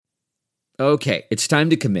Okay, it's time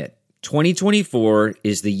to commit. 2024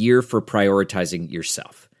 is the year for prioritizing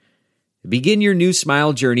yourself. Begin your new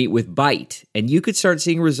smile journey with Byte, and you could start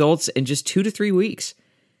seeing results in just 2 to 3 weeks.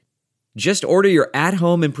 Just order your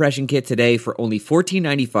at-home impression kit today for only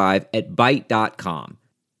 $14.95 at Byte.com.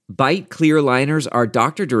 Byte clear liners are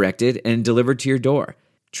doctor-directed and delivered to your door.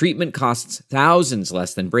 Treatment costs thousands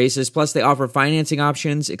less than braces, plus they offer financing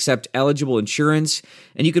options, accept eligible insurance,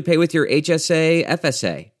 and you could pay with your HSA,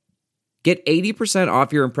 FSA. Get 80%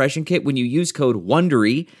 off your impression kit when you use code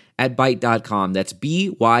WONDERY at Byte.com. That's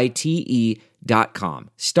BYTE.com.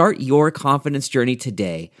 Start your confidence journey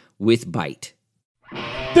today with Byte.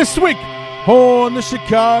 This week on the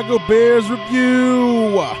Chicago Bears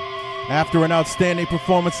Review. After an outstanding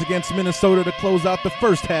performance against Minnesota to close out the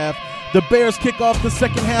first half, the Bears kick off the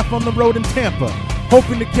second half on the road in Tampa,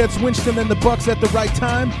 hoping to catch Winston and the Bucs at the right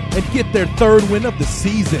time and get their third win of the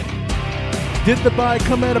season. Did the bye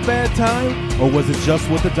come at a bad time, or was it just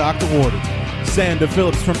what the doctor ordered? Sander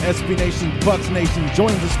Phillips from SB Nation Bucs Nation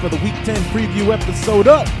joins us for the Week 10 preview episode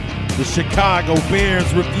of the Chicago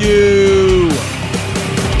Bears Review.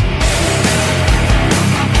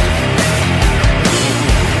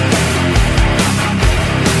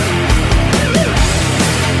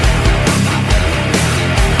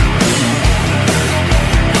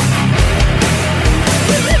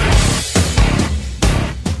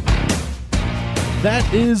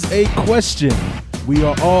 That is a question we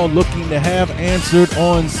are all looking to have answered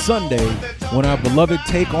on Sunday when our beloved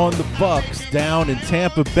take on the Bucs down in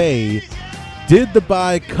Tampa Bay. Did the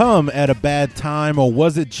bye come at a bad time, or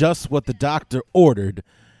was it just what the doctor ordered?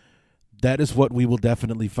 That is what we will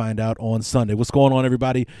definitely find out on Sunday. What's going on,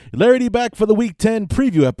 everybody? Larry D back for the Week 10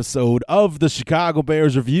 preview episode of the Chicago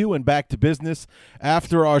Bears Review and back to business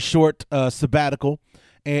after our short sabbatical.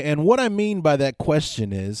 And what I mean by that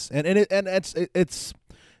question is, it's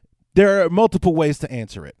there are multiple ways to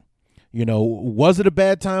answer it. You know, was it a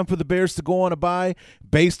bad time for the Bears to go on a bye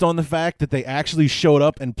based on the fact that they actually showed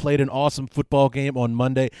up and played an awesome football game on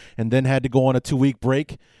Monday and then had to go on a 2-week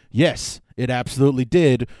break? Yes, it absolutely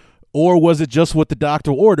did. Or was it just what the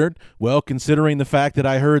doctor ordered? Well, considering the fact that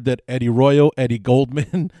I heard that Eddie Royal, Eddie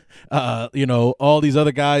Goldman, all these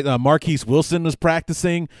other guys, Marquise Wilson was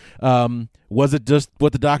practicing. Was it just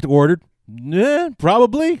what the doctor ordered?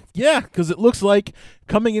 Probably. Yeah, because it looks like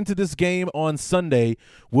coming into this game on Sunday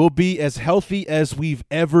we'll be as healthy as we've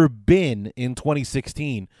ever been in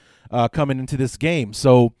 2016 coming into this game.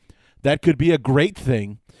 So that could be a great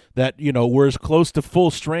thing. That, we're as close to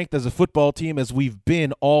full strength as a football team as we've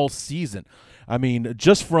been all season. I mean,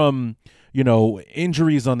 just from,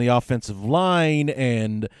 injuries on the offensive line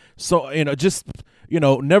and so,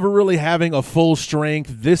 never really having a full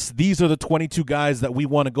strength. These are the 22 guys that we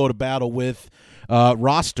want to go to battle with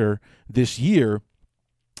roster this year.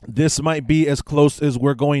 This might be as close as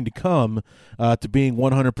we're going to come to being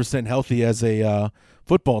 100% healthy as a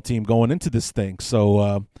football team going into this thing.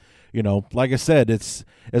 So, like I said, it's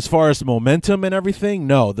as far as momentum and everything,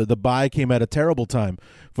 no, the bye came at a terrible time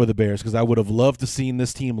for the Bears because I would have loved to seen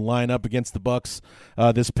this team line up against the Bucs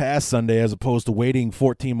this past Sunday as opposed to waiting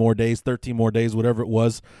 14 more days, 13 more days, whatever it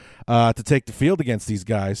was, to take the field against these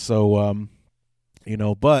guys. So,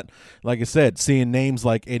 but like I said, seeing names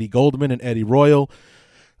like Eddie Goldman and Eddie Royal,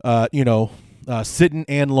 Sitton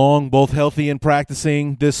and Long both healthy and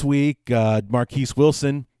practicing this week. Marquise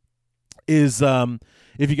Wilson is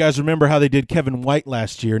if you guys remember how they did Kevin White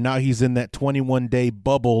last year, now he's in that 21-day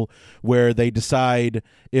bubble where they decide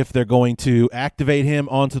if they're going to activate him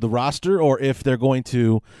onto the roster or if they're going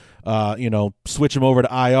to, switch him over to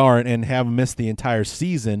IR and have him miss the entire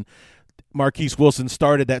season. Marquise Wilson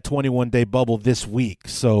started that 21-day bubble this week,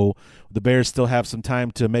 so the Bears still have some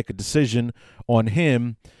time to make a decision on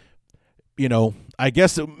him. I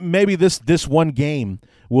guess maybe this one game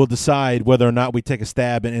will decide whether or not we take a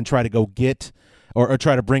stab and try to go get or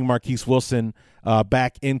try to bring Marquise Wilson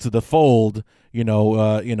back into the fold.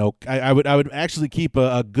 I would actually keep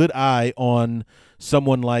a good eye on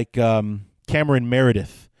someone like Cameron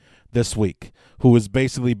Meredith this week, who has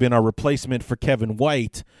basically been our replacement for Kevin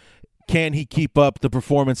White. Can he keep up the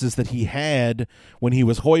performances that he had when he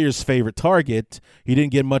was Hoyer's favorite target? He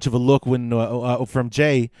didn't get much of a look when from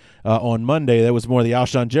Jay on Monday. That was more the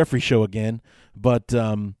Alshon Jeffrey show again. But,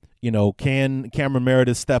 can Cameron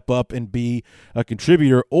Meredith step up and be a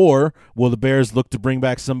contributor, or will the Bears look to bring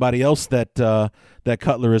back somebody else that that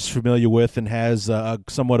Cutler is familiar with and has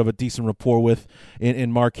somewhat of a decent rapport with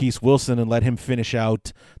in Marquise Wilson, and let him finish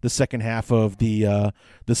out the second half of the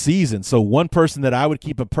season. So one person that I would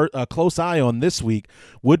keep a close eye on this week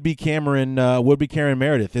would be Cameron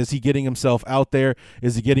Meredith. Is he getting himself out there?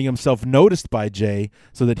 Is he getting himself noticed by Jay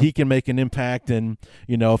so that he can make an impact? And,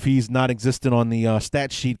 if he's not existent on the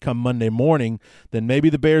stat sheet come Monday morning, then maybe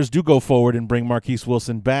the Bears do go forward and bring Marquise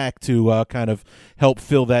Wilson back to kind of help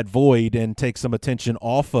fill that void and take some attention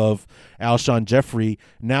off of Alshon Jeffrey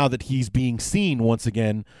now that he's being seen once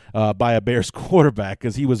again by a Bears quarterback,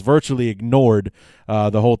 because he was virtually ignored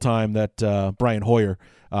the whole time that Brian Hoyer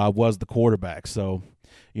was the quarterback. So,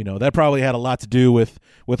 that probably had a lot to do with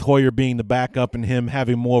Hoyer being the backup and him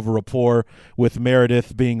having more of a rapport with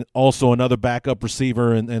Meredith being also another backup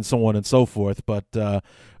receiver and so on and so forth. But,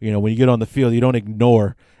 when you get on the field, you don't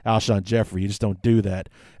ignore Alshon Jeffrey. You just don't do that,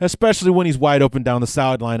 especially when he's wide open down the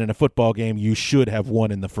sideline in a football game you should have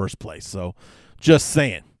won in the first place. So just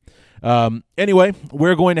saying. Anyway,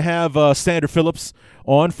 we're going to have Sander Phillips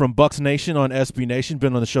on from Bucs Nation on SB Nation.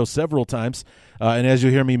 Been on the show several times. And as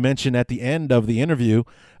you'll hear me mention at the end of the interview,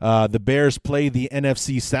 the Bears play the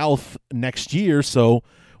NFC South next year. So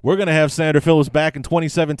we're going to have Sander Phillips back in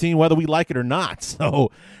 2017, whether we like it or not. So,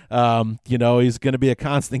 he's going to be a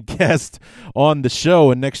constant guest on the show.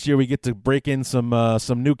 And next year we get to break in some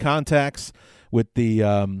new contacts with the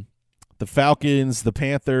Falcons, the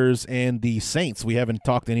Panthers, and the Saints. We haven't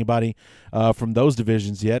talked to anybody from those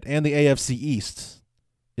divisions yet. And the AFC East.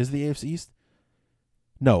 Is the AFC East?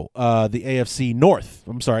 No, the AFC North.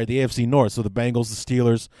 I'm sorry, the AFC North. So the Bengals, the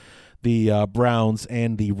Steelers, the Browns,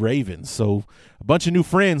 and the Ravens. So a bunch of new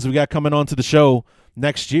friends we got coming onto the show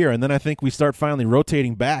next year. And then I think we start finally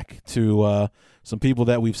rotating back to some people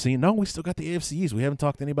that we've seen. No, we still got the AFC East. We haven't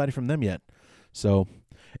talked to anybody from them yet. So,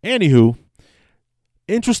 anywho,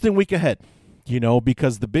 interesting week ahead,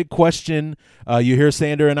 because the big question, you hear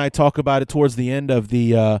Sander and I talk about it towards the end of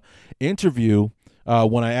the interview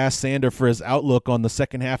when I asked Sander for his outlook on the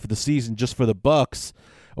second half of the season just for the Bucs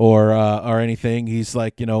or anything. He's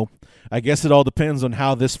like, I guess it all depends on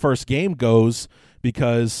how this first game goes,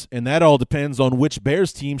 and that all depends on which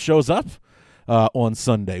Bears team shows up on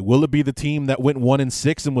Sunday. Will it be the team that went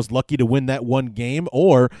 1-6 and was lucky to win that one game,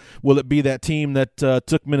 or will it be that team that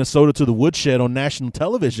took Minnesota to the woodshed on national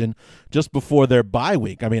television just before their bye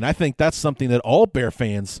week? I mean, I think that's something that all Bear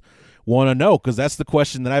fans want to know, because that's the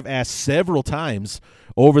question that I've asked several times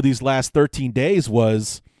over these last 13 days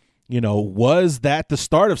was that the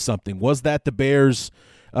start of something? Was that the Bears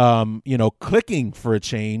clicking for a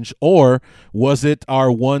change, or was it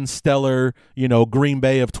our one stellar, Green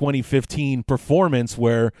Bay of 2015 performance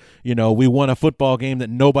where, we won a football game that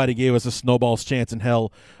nobody gave us a snowball's chance in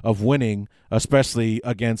hell of winning, especially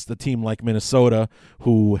against a team like Minnesota,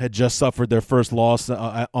 who had just suffered their first loss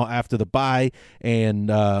after the bye and,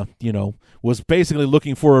 was basically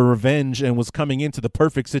looking for a revenge and was coming into the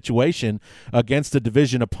perfect situation against a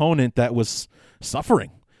division opponent that was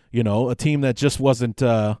suffering. A team that just wasn't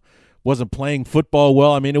playing football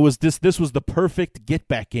well. I mean, it was this was the perfect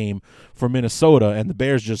get-back game for Minnesota, and the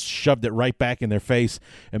Bears just shoved it right back in their face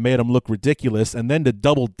and made them look ridiculous. And then to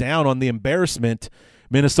double down on the embarrassment,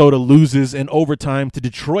 Minnesota loses in overtime to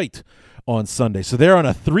Detroit on Sunday. So they're on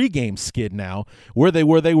a 3-game skid now, where they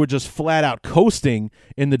were just flat-out coasting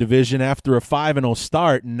in the division after a 5-0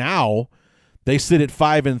 start. Now they sit at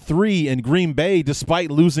 5-3, and Green Bay,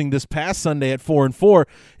 despite losing this past Sunday at 4-4,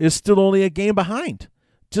 is still only a game behind.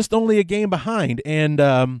 Just only a game behind. And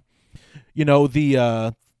the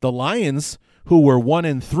Lions, who were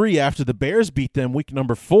 1-3 after the Bears beat them week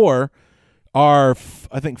number 4, are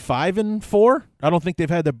I think 5-4. I don't think they've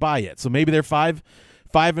had their bye yet, so maybe they're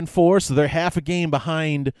 5-4. So they're half a game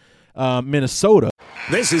behind Minnesota.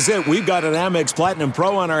 This is it. We've got an Amex Platinum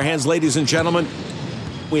Pro on our hands, ladies and gentlemen.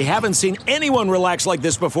 We haven't seen anyone relax like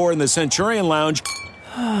this before in the Centurion Lounge.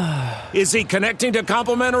 Is he connecting to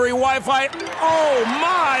complimentary Wi-Fi? Oh,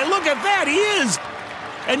 my, look at that, he is!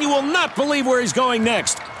 And you will not believe where he's going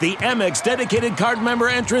next. The Amex dedicated card member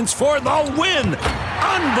entrance for the win.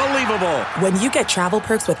 Unbelievable. When you get travel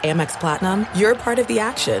perks with Amex Platinum, you're part of the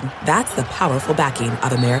action. That's the powerful backing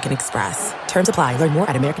of American Express. Terms apply. Learn more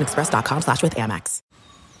at americanexpress.com/withAmex.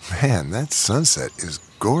 Man, that sunset is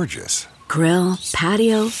gorgeous. Grill,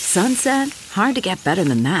 patio, sunset. Hard to get better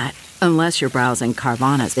than that. Unless you're browsing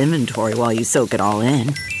Carvana's inventory while you soak it all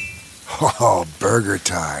in. Oh, burger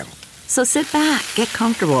time. So sit back, get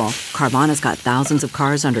comfortable. Carvana's got thousands of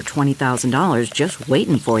cars under $20,000 just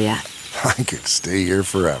waiting for you. I could stay here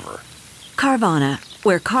forever. Carvana,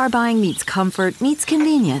 where car buying meets comfort, meets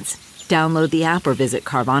convenience. Download the app or visit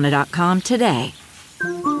Carvana.com today.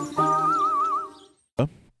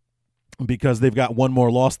 because they've got one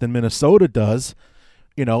more loss than Minnesota does.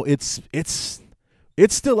 It's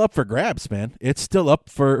still up for grabs, man. It's still up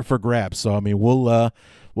for grabs. So I mean,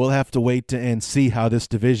 we'll have to wait and see how this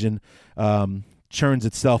division churns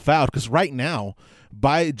itself out, because right now,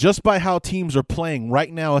 by how teams are playing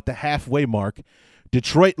right now at the halfway mark,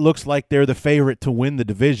 Detroit looks like they're the favorite to win the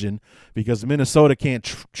division, because Minnesota can't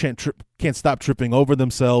stop tripping over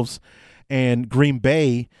themselves, and Green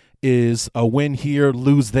Bay is a win here,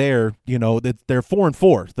 lose there. They're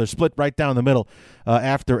 4-4. They're split right down the middle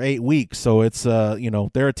after 8 weeks. So it's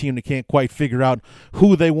they're a team that can't quite figure out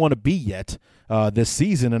who they want to be yet this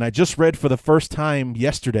season. And I just read for the first time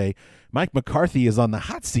yesterday, Mike McCarthy is on the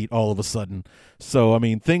hot seat all of a sudden. So, I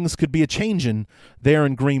mean, things could be a-changing there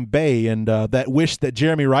in Green Bay. And that wish that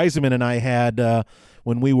Jeremy Reiseman and I had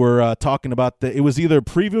when we were talking about it was either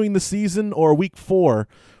previewing the season or week 4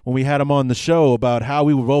 when we had him on the show, about how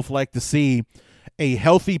we would both like to see a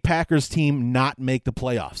healthy Packers team not make the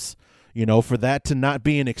playoffs. For that to not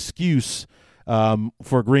be an excuse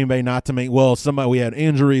for Green Bay not to make, we had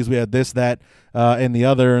injuries, we had this, that, and the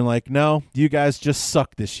other, and no, you guys just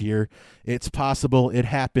suck this year. It's possible, it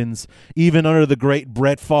happens. Even under the great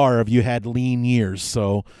Brett Favre, you had lean years.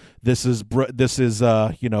 So this is what's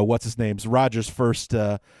his name's Rodgers' first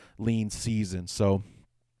lean season. So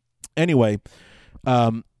anyway,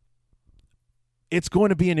 it's going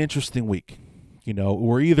to be an interesting week.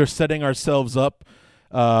 We're either setting ourselves up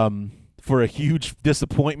for a huge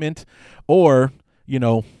disappointment, or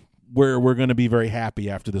we're going to be very happy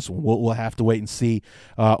after this one. We'll have to wait and see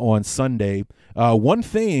on Sunday. One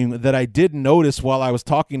thing that I did notice while I was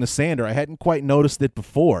talking to Sander, I hadn't quite noticed it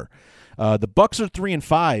before. The Bucs are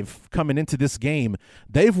 3-5 coming into this game.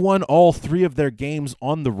 They've won all 3 of their games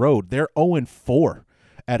on the road. They're 0-4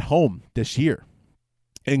 at home this year,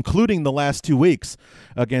 including the last 2 weeks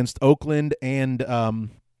against Oakland and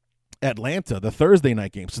Atlanta, the Thursday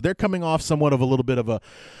night game. So they're coming off somewhat of a little bit of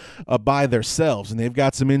a bye themselves, and they've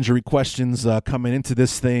got some injury questions coming into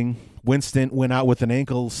this thing. Winston went out with an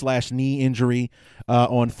ankle/knee injury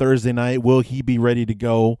on Thursday night. Will he be ready to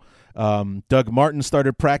go? Doug Martin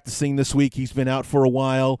started practicing this week. He's been out for a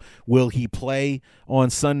while. Will he play on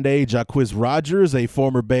Sunday? Jacquizz Rodgers, a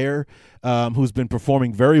former Bear who's been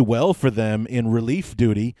performing very well for them in relief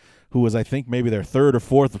duty, who was, I think, maybe their 3rd or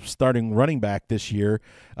 4th starting running back this year.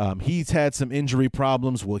 He's had some injury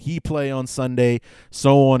problems. Will he play on Sunday?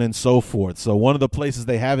 So on and so forth. So one of the places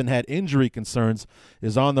they haven't had injury concerns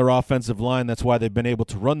is on their offensive line. That's why they've been able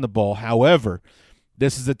to run the ball. However,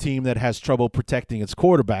 this is a team that has trouble protecting its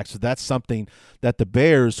quarterback, so that's something that the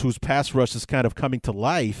Bears, whose pass rush is kind of coming to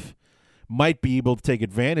life, might be able to take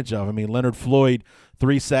advantage of. I mean, Leonard Floyd,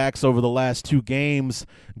 3 sacks over the last 2 games,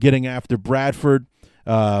 getting after Bradford.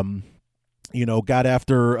 Got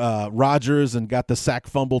after Rodgers and got the sack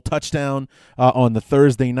fumble touchdown on the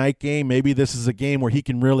Thursday night game. Maybe this is a game where he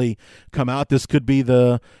can really come out. This could be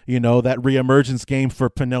that reemergence game for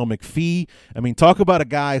Pernell McPhee. I mean, talk about a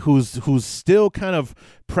guy who's still kind of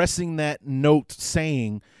pressing that note,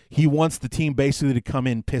 saying he wants the team basically to come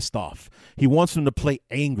in pissed off. He wants them to play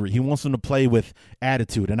angry. He wants them to play with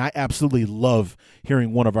attitude. And I absolutely love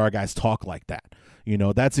hearing one of our guys talk like that.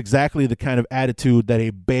 That's exactly the kind of attitude that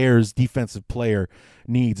a Bears defensive player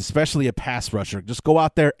needs, especially a pass rusher. Just go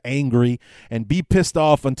out there angry and be pissed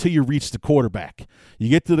off until you reach the quarterback. You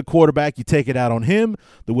get to the quarterback, you take it out on him.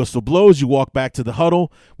 The whistle blows, you walk back to the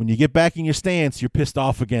huddle. When you get back in your stance, you're pissed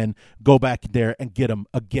off again. Go back there and get him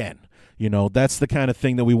again. That's the kind of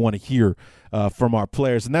thing that we want to hear from our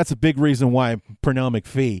players. And that's a big reason why Pernell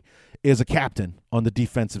McPhee is a captain on the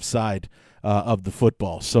defensive side of the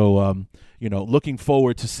football. So, looking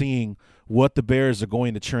forward to seeing what the Bears are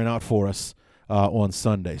going to churn out for us on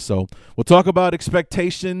Sunday. So we'll talk about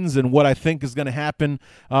expectations and what I think is going to happen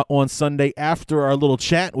on Sunday after our little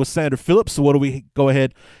chat with Sander Phillips. So what do we go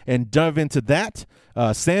ahead and dive into that?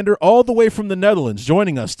 Sander, all the way from the Netherlands,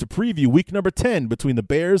 joining us to preview week number 10 between the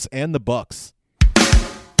Bears and the Bucs.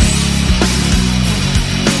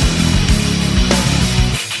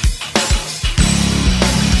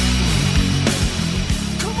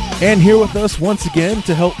 And here with us once again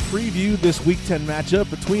to help preview this Week 10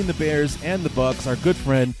 matchup between the Bears and the Bucs, our good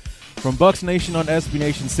friend from Bucs Nation on SB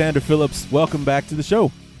Nation, Sander Phillips. Welcome back to the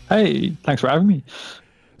show. Hey, thanks for having me.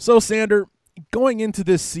 So, Sander, going into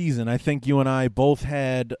this season, I think you and I both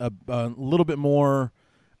had a little bit more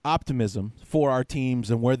optimism for our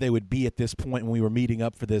teams and where they would be at this point when we were meeting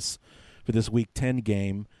up for this Week 10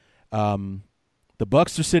 game. The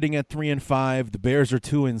Bucs are sitting at 3-5. The Bears are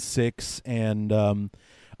 2-6, and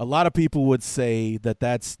a lot of people would say that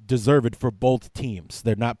that's deserved for both teams.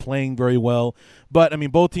 They're not playing very well, but I mean,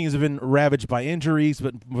 both teams have been ravaged by injuries,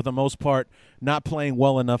 but for the most part, not playing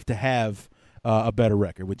well enough to have a better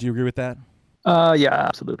record. Would you agree with that? Yeah,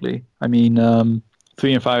 absolutely. I mean,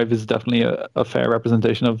 3-5 is definitely a fair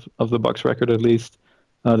representation of the Bucks record, at least.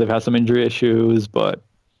 They've had some injury issues, but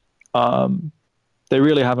they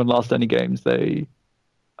really haven't lost any games. They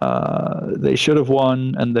should have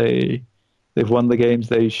won, and they've won the games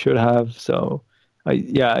they should have. So,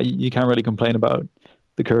 you can't really complain about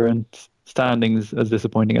the current standings, as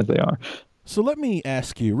disappointing as they are. So let me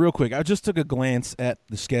ask you real quick. I just took a glance at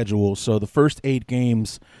the schedule. So the first 8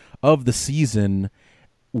 games of the season,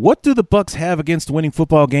 what do the Bucks have against winning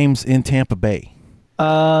football games in Tampa Bay?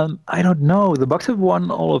 I don't know. The Bucks have won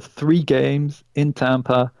all of 3 games in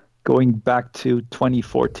Tampa going back to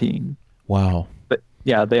 2014. Wow. But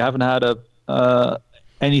yeah, they haven't had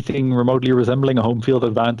anything remotely resembling a home field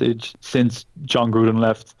advantage since John Gruden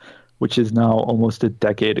left, which is now almost a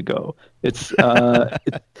decade ago. It's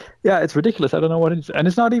it's ridiculous. I don't know what it is. And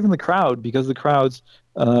it's not even the crowd, because the crowds,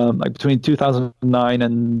 like between 2009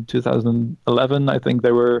 and 2011, I think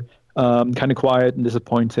they were kind of quiet and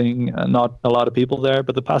disappointing, and not a lot of people there.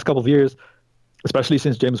 But the past couple of years, especially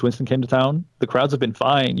since Jameis Winston came to town, the crowds have been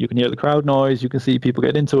fine. You can hear the crowd noise. You can see people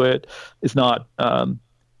get into it. It's not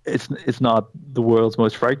it's not the world's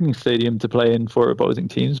most frightening stadium to play in for opposing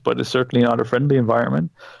teams, but it's certainly not a friendly environment.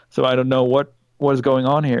 So I don't know what is going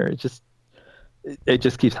on here. It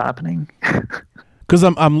just keeps happening. Because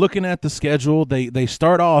I'm looking at the schedule. They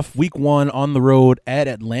start off week 1 on the road at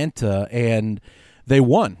Atlanta, and they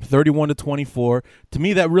won 31-24. To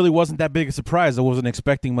me, that really wasn't that big a surprise. I wasn't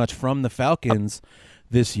expecting much from the Falcons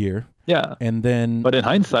this year. Yeah. And then, but in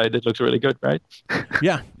hindsight, it looks really good, right?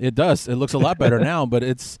 Yeah, it does. It looks a lot better now, but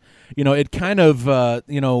it's, it kind of,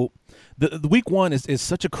 the week 1 is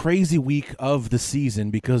such a crazy week of the season,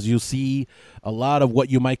 because you'll see a lot of what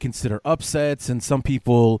you might consider upsets, and some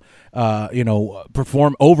people,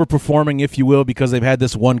 overperforming, if you will, because they've had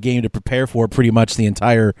this one game to prepare for pretty much the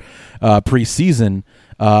entire preseason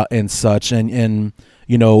and such. And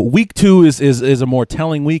week 2 is a more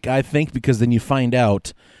telling week, I think, because then you find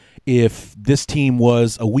out if this team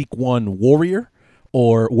was a week 1 warrior,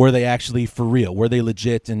 or were they actually for real? Were they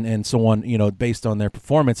legit and so on, based on their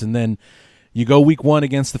performance? And then you go week 1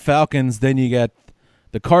 against the Falcons, then you get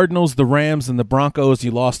the Cardinals, the Rams, and the Broncos.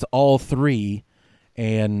 You lost to all 3.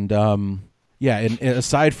 And, and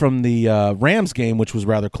aside from the Rams game, which was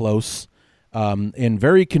rather close, in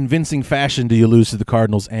very convincing fashion do you lose to the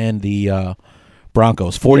Cardinals and the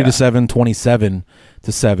Broncos, 40-7,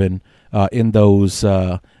 27-7 in those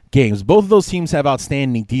games. Both of those teams have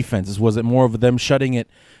outstanding defenses. Was it more of them shutting it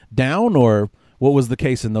down, or what was the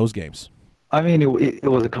case in those games? I mean, it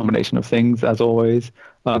was a combination of things, as always.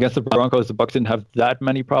 Against the Broncos, the Bucs didn't have that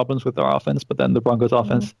many problems with their offense, but then the Broncos'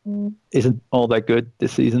 offense isn't all that good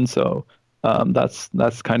this season, so that's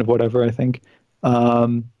kind of whatever, I think.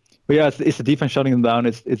 But yeah, it's the defense shutting them down.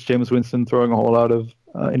 It's Jameis Winston throwing a whole lot of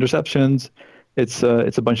interceptions. It's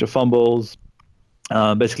a bunch of fumbles.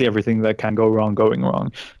 Basically everything that can go wrong going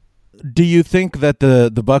wrong. Do you think that the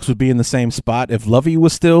Bucs would be in the same spot if Lovey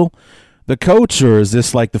was still the coach, or is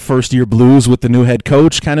this like the first year blues with the new head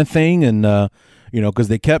coach kind of thing? And because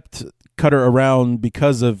they kept Cutter around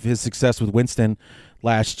because of his success with Winston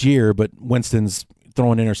last year, but Winston's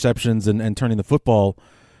throwing interceptions and turning the football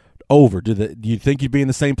over. Do you think you'd be in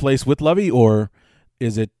the same place with Lovey, or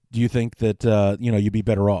do you think that you'd be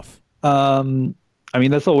better off? I mean,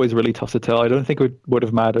 that's always really tough to tell. I don't think it would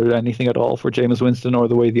have mattered anything at all for Jameis Winston or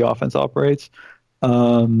the way the offense operates.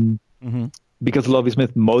 Because Lovie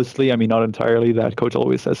Smith mostly, I mean, not entirely, that coach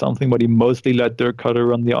always says something, but he mostly let Dirk Cutter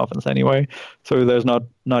run the offense anyway. So there's not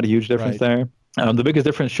a huge difference there. The biggest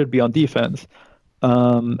difference should be on defense.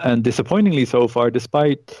 And disappointingly so far,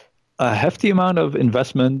 despite a hefty amount of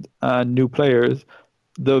investment and new players,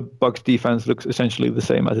 the Bucs defense looks essentially the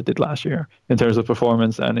same as it did last year in terms of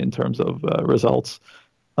performance and in terms of results.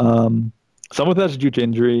 Some of that's due to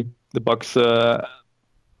injury. The Bucs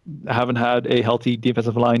haven't had a healthy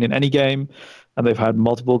defensive line in any game, and they've had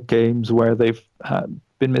multiple games where they've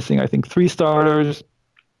been missing, I think, 3 starters.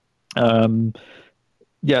 So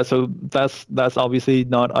that's obviously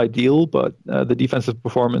not ideal, but the defensive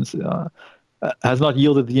performance has not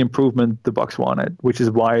yielded the improvement the Bucs wanted, which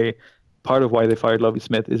is why part of why they fired Lovie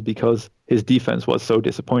Smith is because his defense was so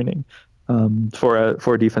disappointing for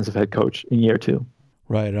a defensive head coach in year 2.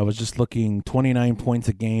 Right. I was just looking, 29 points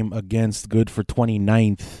a game against, good for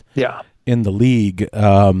 29th in the league.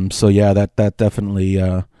 So, yeah, that definitely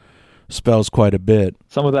spells quite a bit.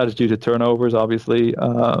 Some of that is due to turnovers, obviously.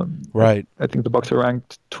 Right. I think the Bucs are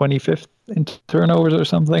ranked 25th in turnovers or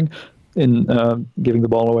something, in giving the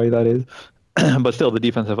ball away, that is. But still, the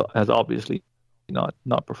defense has obviously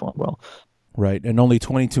not performed well. Right, and only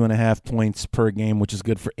 22.5 points per game, which is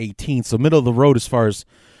good for 18th. So middle of the road as far as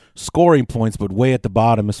scoring points, but way at the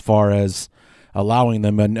bottom as far as allowing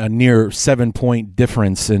them a near 7-point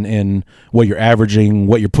difference in what you're averaging,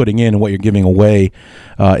 what you're putting in, and what you're giving away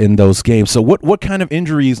in those games. So what kind of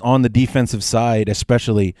injuries on the defensive side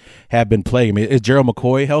especially have been plaguing? I mean, is Gerald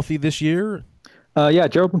McCoy healthy this year? Yeah,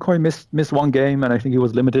 Gerald McCoy missed one game, and I think he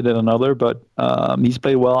was limited in another, but he's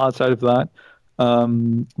played well outside of that.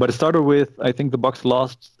 But it started with, I think the Bucs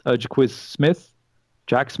lost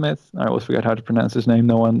Jack Smith. I always forget how to pronounce his name.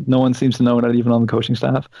 No one seems to know that, even on the coaching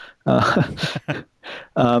staff.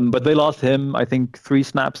 But they lost him, I think, 3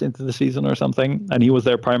 snaps into the season or something, and he was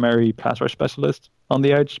their primary pass rush specialist on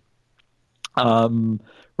the edge.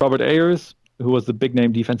 Robert Ayers, who was the big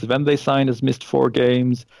name defensive end they signed, has missed 4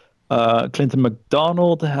 games. Clinton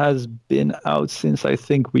McDonald has been out since, I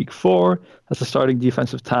think, week 4 as a starting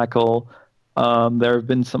defensive tackle. There have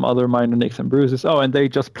been some other minor nicks and bruises. Oh, and they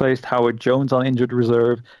just placed Howard Jones on injured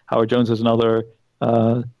reserve. Howard Jones is another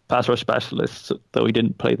pass rush specialist, though he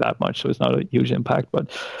didn't play that much, so it's not a huge impact.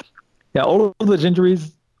 But yeah, all of those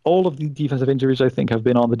injuries, all of the defensive injuries, I think, have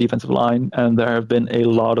been on the defensive line, and there have been a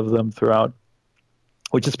lot of them throughout,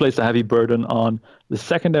 which has placed a heavy burden on the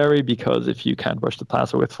secondary, because if you can't rush the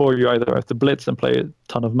passer with 4, you either have to blitz and play a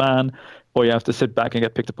ton of man, or you have to sit back and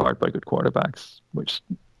get picked apart by good quarterbacks, which...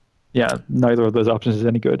 yeah, neither of those options is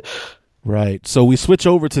any good. Right. So we switch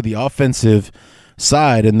over to the offensive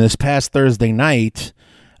side, and this past Thursday night,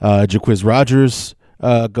 Jacquizz Rodgers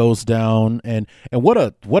goes down, and what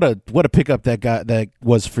a pickup that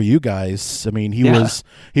was for you guys. I mean, he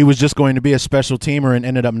was just going to be a special teamer and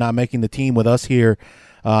ended up not making the team with us here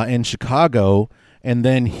in Chicago, and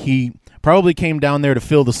then he probably came down there to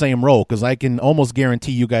fill the same role, because I can almost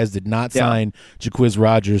guarantee you guys did not sign Jacquizz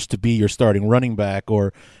Rodgers to be your starting running back,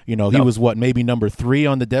 or, he was maybe number 3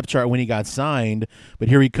 on the depth chart when he got signed, but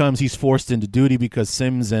here he comes. He's forced into duty because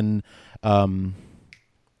Sims and Doug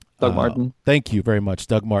Martin. Thank you very much,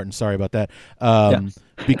 Doug Martin. Sorry about that.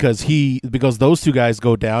 Because those 2 guys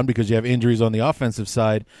go down, because you have injuries on the offensive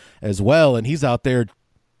side as well, and he's out there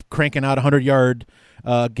cranking out 100-yard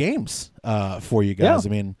games for you guys.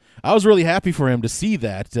 Yeah. I mean, I was really happy for him to see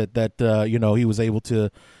that he was able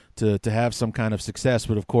to have some kind of success.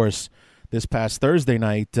 But of course, this past Thursday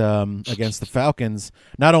night against the Falcons,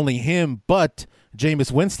 not only him but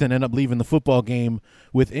Jameis Winston ended up leaving the football game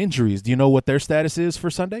with injuries. Do you know what their status is for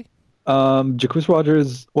Sunday? Jacquizz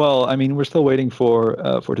Rodgers. Well, I mean, we're still waiting for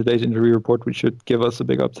today's injury report, which should give us a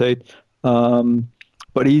big update.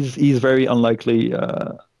 But he's very unlikely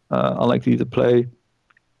to play.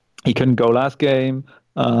 He couldn't go last game.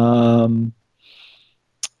 And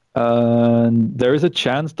there is a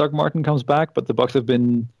chance Doug Martin comes back, but the Bucs have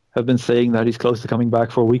been saying that he's close to coming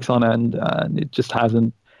back for weeks on end, and it just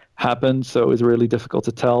hasn't happened. So it's really difficult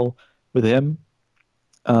to tell with him.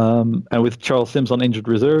 And with Charles Sims on injured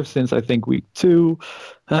reserve since, I think, week 2,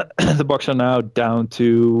 the Bucs are now down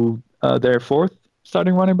to their 4th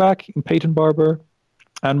starting running back in Peyton Barber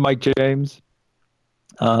and Mike James.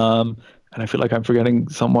 And I feel like I'm forgetting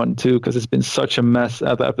someone too, because it's been such a mess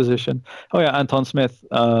at that position. Oh yeah, Anton Smith,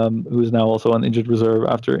 who's now also on injured reserve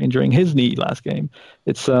after injuring his knee last game.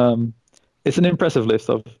 It's an impressive list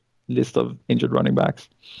of injured running backs.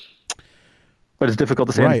 But it's difficult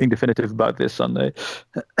to say anything definitive about this Sunday.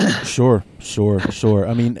 Sure.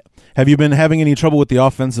 I mean, have you been having any trouble with the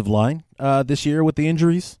offensive line this year with the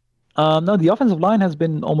injuries? No, the offensive line has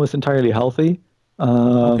been almost entirely healthy.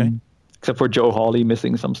 Okay. Except for Joe Hawley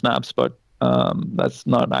missing some snaps, but that's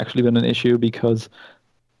not actually been an issue, because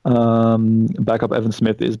backup Evan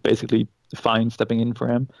Smith is basically fine stepping in for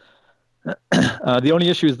him. The only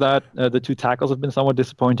issue is that the 2 tackles have been somewhat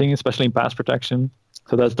disappointing, especially in pass protection.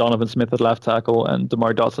 So that's Donovan Smith at left tackle and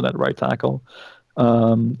DeMar Dotson at right tackle.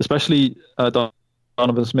 Especially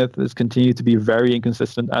Donovan Smith has continued to be very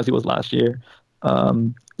inconsistent, as he was last year,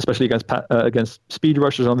 especially against speed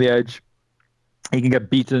rushers on the edge. He can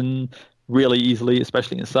get beaten really easily,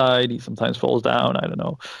 especially inside. He sometimes falls down. I don't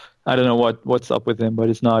know what's up with him, but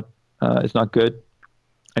it's not good.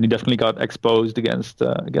 And he definitely got exposed against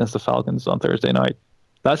the Falcons on Thursday night.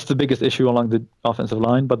 That's the biggest issue along the offensive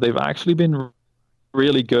line, but they've actually been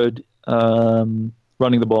really good running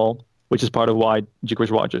the ball, which is part of why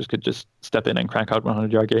Jacquizz Rodgers could just step in and crank out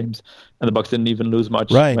 100-yard games. And the Bucs didn't even lose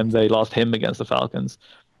much when they lost him against the Falcons,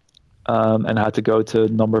 and had to go to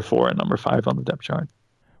number 4 and number 5 on the depth chart.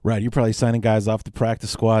 Right. You're probably signing guys off the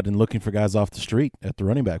practice squad and looking for guys off the street at the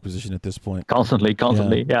running back position at this point. Constantly.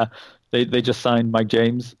 Yeah. They just signed Mike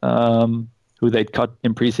James, who they'd cut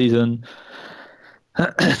in preseason.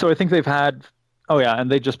 So I think they've had,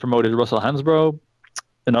 and they just promoted Russell Hansbrough,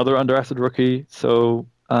 another undrafted rookie. So,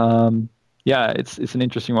 it's an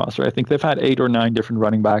interesting roster. I think they've had 8 or 9 different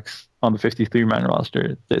running backs on the 53-man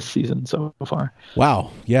roster this season so far.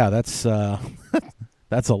 Wow. Yeah, that's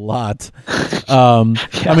that's a lot.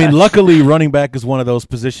 I mean, luckily running back is one of those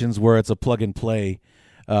positions where it's a plug and play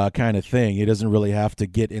kind of thing. He doesn't really have to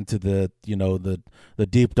get into the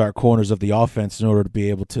deep dark corners of the offense in order to be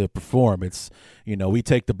able to perform. It's, we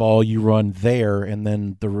take the ball, you run there, and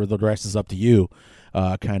then the rest is up to you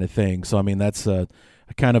kind of thing. So, I mean, that's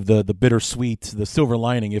kind of the bittersweet, the silver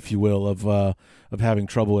lining, if you will, of having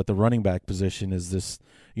trouble at the running back position is this,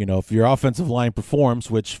 if your offensive line performs,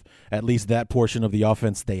 which at least that portion of the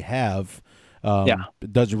offense they have,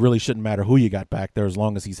 it shouldn't matter who you got back there as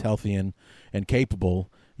long as he's healthy and capable.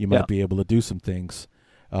 You might be able to do some things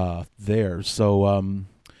there. So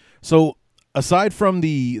aside from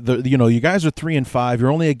the you guys are 3-5.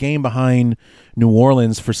 You're only a game behind New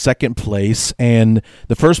Orleans for second place, and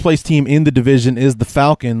the first place team in the division is the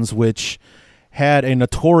Falcons, which had a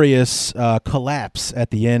notorious collapse at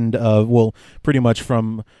the end of, pretty much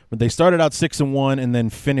from when they started out 6-1 and then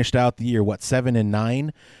finished out the year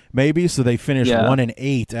 7-9 maybe. So they finished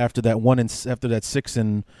 1-8 after that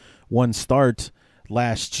 6-1 start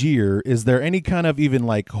last year. Is there any kind of even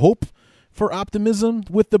like hope for optimism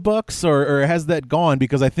with the Bucs, or has that gone?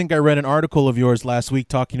 Because I think I read an article of yours last week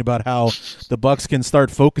talking about how the Bucs can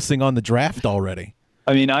start focusing on the draft already.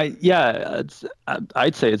 I mean, I'd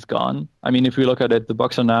say it's gone. I mean, if we look at it, the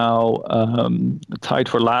Bucs are now tied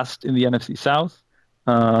for last in the NFC South.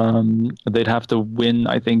 They'd have to win,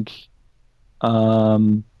 I think.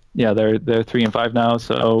 They're 3-5 now.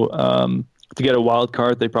 So to get a wild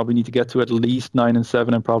card, they probably need to get to at least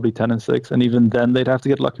 9-7 and probably 10-6, and even then they'd have to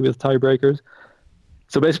get lucky with tiebreakers.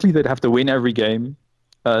 So basically, they'd have to win every game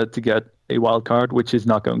to get a wild card, which is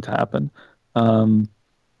not going to happen.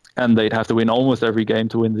 And they'd have to win almost every game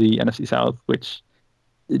to win the NFC South, which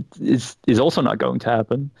is also not going to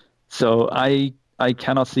happen. So I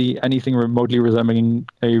cannot see anything remotely resembling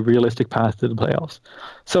a realistic path to the playoffs.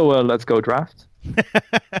 So let's go draft.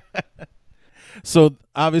 So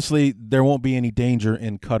obviously there won't be any danger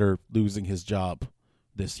in Cutter losing his job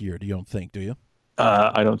this year. You don't think, do you?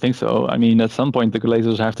 I don't think so. I mean, at some point the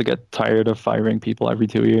Glazers have to get tired of firing people every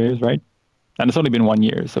 2 years, right? And it's only been 1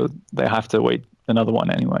 year, so they have to wait another one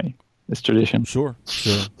anyway. It's tradition. Sure.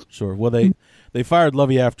 Well, they fired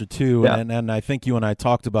Lovey after 2, and I think you and I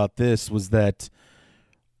talked about this, was that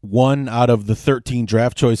 1 out of the 13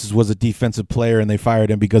 draft choices was a defensive player, and they fired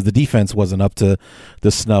him because the defense wasn't up to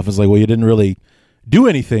the snuff. It's like, well, you didn't really do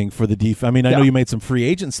anything for the defense. I mean, I know you made some free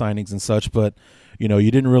agent signings and such, but you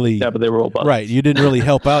didn't really. Yeah, but they were all busts. Right. You didn't really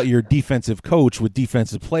help out your defensive coach with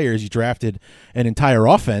defensive players. You drafted an entire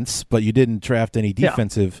offense, but you didn't draft any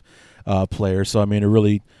defensive players. So I mean, it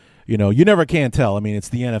really, you never can tell. I mean, it's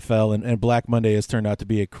the NFL, and Black Monday has turned out to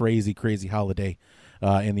be a crazy, crazy holiday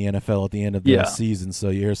in the NFL at the end of the season. So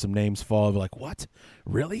you hear some names fall, like, what?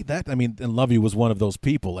 Really? And Lovey was one of those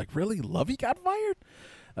people. Like, really? Lovey got fired?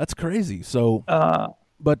 That's crazy. So,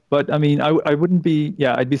 but I mean, I wouldn't be.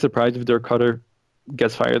 Yeah, I'd be surprised if Dirk Cutter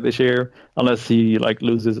gets fired this year, unless he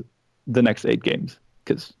loses the next 8 games,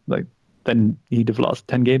 because then he'd have lost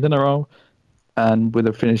 10 games in a row, and would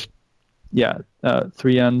have finished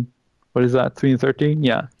 3-13.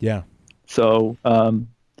 Yeah. So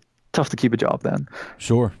tough to keep a job then.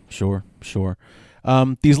 Sure.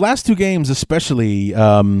 These last 2 games, especially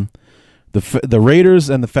the Raiders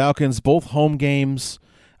and the Falcons, both home games.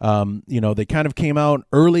 They kind of came out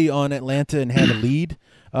early on Atlanta and had a lead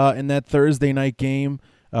in that Thursday night game,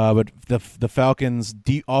 but the Falcons'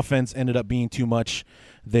 offense ended up being too much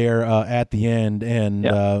there at the end, and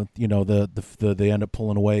they end up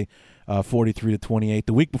pulling away 43-28.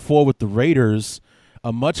 The week before with the Raiders,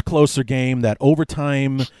 a much closer game, that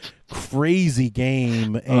overtime crazy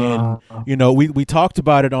game, and we talked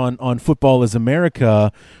about it on Football is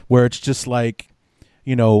America, where it's just like,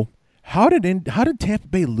 how did Tampa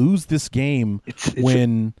Bay lose this game?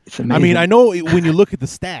 When I mean, I know when you look at the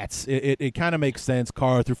stats, it kind of makes sense.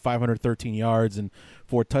 Carr threw 513 yards and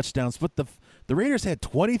 4 touchdowns, but the Raiders had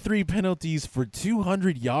 23 penalties for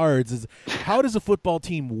 200 yards. How does a football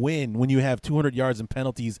team win when you have 200 yards and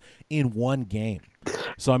penalties in one game?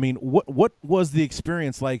 So, I mean, what was the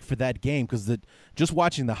experience like for that game? Because just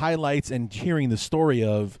watching the highlights and hearing the story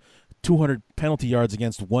of 200 penalty yards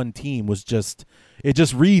against one team was just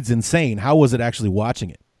reads insane. How was it actually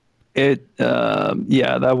watching it?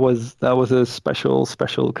 That was a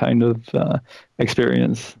special kind of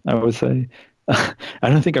experience, I would say. I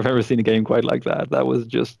don't think I've ever seen a game quite like that. That was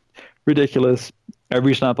just ridiculous.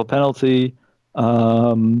 Every snap a penalty.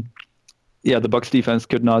 The Bucks defense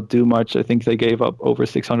could not do much. I think they gave up over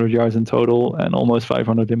 600 yards in total and almost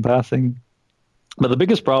 500 in passing. But the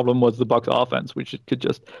biggest problem was the Bucks offense, which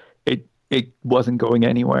it wasn't going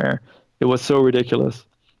anywhere. It was so ridiculous.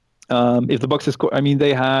 If the Bucks had scored,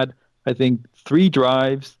 they had, I think, 3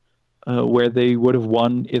 drives where they would have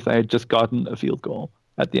won if they had just gotten a field goal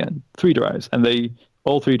at the end. 3 drives, and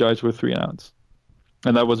all 3 drives were 3 and outs,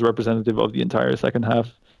 and that was representative of the entire second half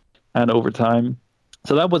and overtime.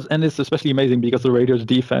 So and it's especially amazing because the Raiders'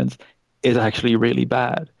 defense is actually really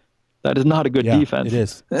bad. That is not a good defense. It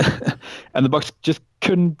is, and the Bucks just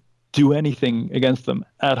couldn't do anything against them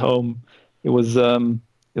at home. It was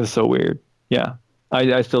so weird. Yeah.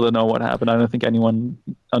 I still don't know what happened. I don't think anyone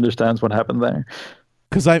understands what happened there.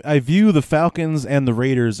 Because I view the Falcons and the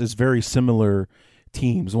Raiders as very similar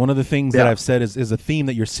teams. One of the things that I've said is a theme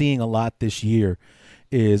that you're seeing a lot this year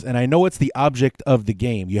is, and I know it's the object of the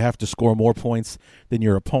game, you have to score more points than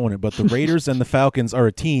your opponent, but the Raiders and the Falcons are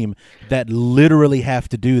a team that literally have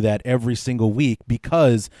to do that every single week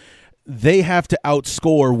because they have to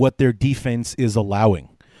outscore what their defense is allowing.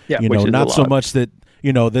 Yeah, not so much that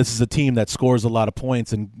this is a team that scores a lot of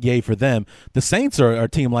points and yay for them. The Saints are a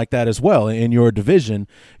team like that as well in your division.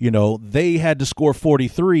 They had to score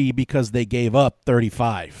 43 because they gave up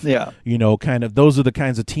 35. Yeah. Those are the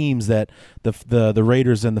kinds of teams that the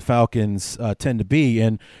Raiders and the Falcons tend to be.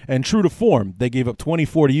 And true to form, they gave up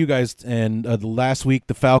 24 to you guys. And the last week,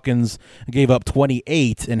 the Falcons gave up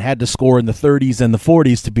 28 and had to score in the 30s and the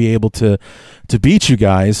 40s to be able to beat you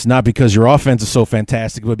guys. Not because your offense is so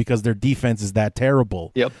fantastic, but because their defense is that terrible.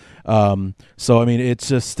 Yep. It's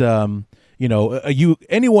just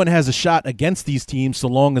anyone has a shot against these teams so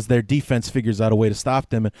long as their defense figures out a way to stop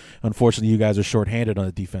them. Unfortunately, you guys are shorthanded on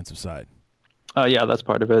the defensive side. That's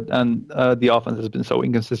part of it, and the offense has been so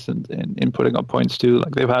inconsistent in putting up points too.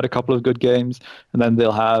 Like they've had a couple of good games, and then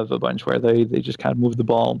they'll have a bunch where they just can't move the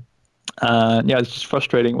ball. It's just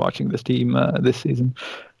frustrating watching this team this season,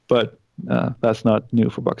 but that's not new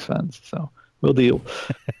for Bucks fans, so we'll deal.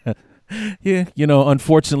 Yeah,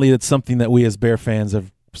 unfortunately, it's something that we as Bear fans are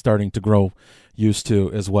starting to grow used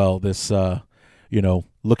to as well. This,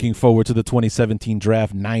 looking forward to the 2017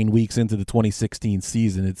 draft 9 weeks into the 2016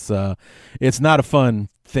 season. It's not a fun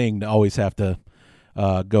thing to always have to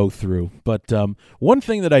go through. But one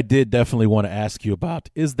thing that I did definitely want to ask you about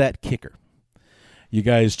is that kicker. You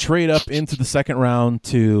guys trade up into the second round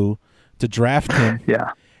to draft him.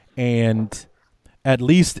 Yeah, and at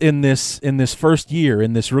least in this first year,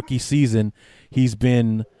 in this rookie season, he's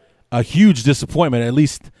been a huge disappointment,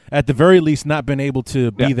 at the very least not been able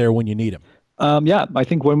to be there when you need him. I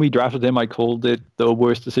think when we drafted him, I called it the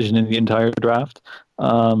worst decision in the entire draft.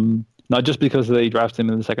 Not just because they drafted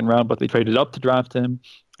him in the second round, but they traded up to draft him,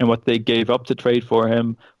 and what they gave up to trade for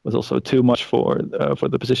him was also too much for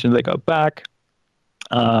the position they got back.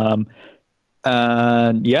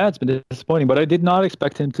 It's been disappointing, but I did not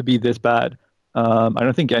expect him to be this bad. I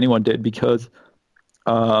don't think anyone did because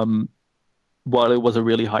while it was a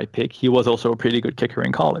really high pick, he was also a pretty good kicker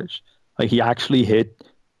in college. Like he actually hit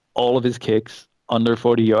all of his kicks under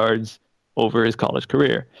 40 yards over his college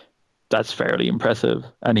career. That's fairly impressive.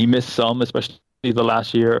 And he missed some, especially the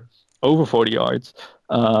last year, over 40 yards,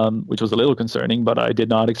 which was a little concerning, but I did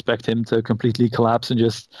not expect him to completely collapse and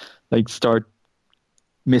just start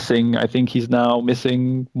missing. I think he's now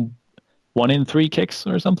missing 1 in 3 kicks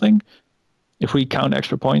or something, if we count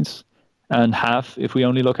extra points, and half if we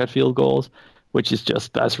only look at field goals, which is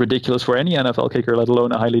that's ridiculous for any NFL kicker, let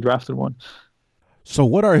alone a highly drafted one. So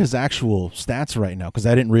what are his actual stats right now? Because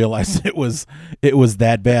I didn't realize it was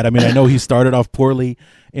that bad. I know he started off poorly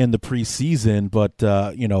in the preseason, but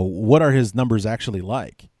what are his numbers actually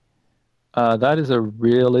like? That is a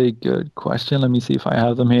really good question. Let me see if I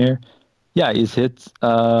have them here. Yeah, he's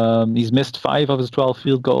missed 5 of his 12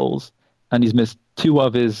 field goals, and he's missed 2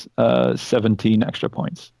 of his 17 extra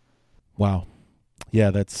points. Wow.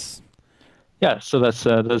 Yeah, that's... Yeah, so that's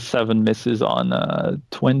 7 misses on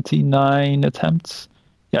 29 attempts.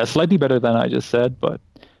 Yeah, slightly better than I just said, but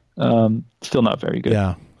still not very good.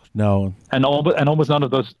 Yeah, no. And almost none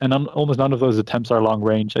of those attempts are long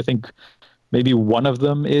range. I think maybe one of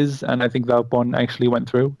them is, and I think that one actually went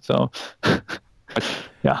through. So,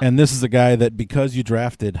 yeah. And this is a guy that because you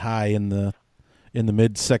drafted high in the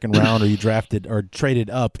mid second round, or you drafted or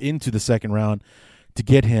traded up into the second round to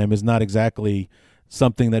get him, is not exactly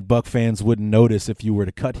something that Buck fans wouldn't notice if you were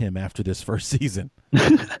to cut him after this first season.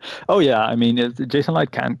 Oh yeah, I mean, Jason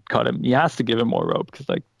Light can't cut him. He has to give him more rope because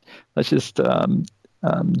like that's just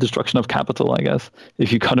destruction of capital, I guess.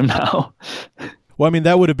 If you cut him now. Well, I mean,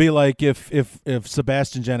 that would be like if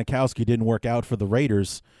Sebastian Janikowski didn't work out for the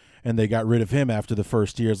Raiders and they got rid of him after the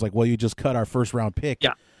first year. It's like, well, you just cut our first round pick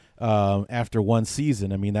after one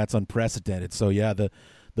season. I mean, that's unprecedented. So yeah, the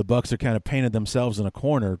Bucs are kind of painted themselves in a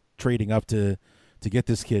corner trading up to get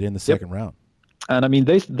this kid in the second round. And I mean,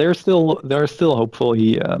 they're still hopeful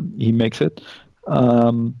he makes it.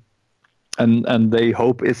 And they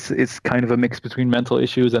hope it's kind of a mix between mental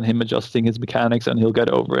issues and him adjusting his mechanics, and he'll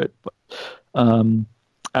get over it. But,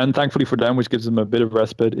 and thankfully for them, which gives them a bit of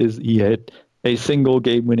respite, is he hit a single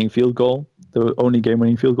game-winning field goal, the only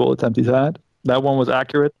game-winning field goal attempt he's had. That one was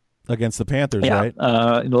accurate against the Panthers, right?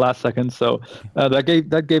 In the last second. So that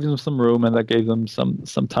gave them some room, and that gave them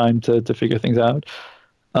some time to figure things out.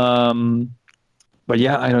 But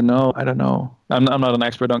yeah, I don't know. I'm not an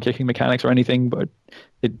expert on kicking mechanics or anything, but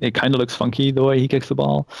it kind of looks funky the way he kicks the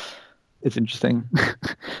ball. It's interesting.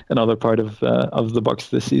 Another part of the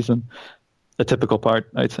Bucs this season, a typical part,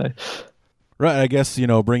 I'd say. Right, I guess,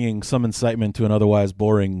 bringing some incitement to an otherwise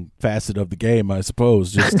boring facet of the game, I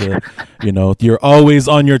suppose. Just to, you're always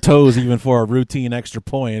on your toes, even for a routine extra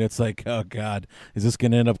point. It's like, oh God, is this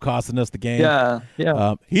going to end up costing us the game?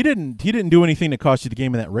 Yeah. He didn't do anything to cost you the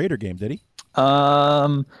game in that Raider game, did he?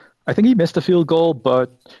 I think he missed a field goal,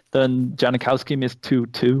 but then Janikowski missed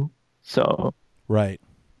 2-2. So right,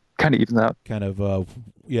 kind of evens out. Kind of,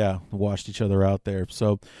 washed each other out there.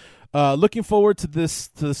 So. Looking forward to the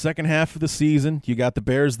second half of the season. You got the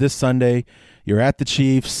Bears this Sunday. You're at the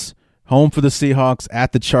Chiefs, home for the Seahawks,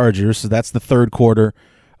 at the Chargers. So that's the third quarter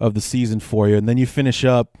of the season for you. And then you finish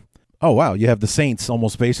up. Oh, wow. You have the Saints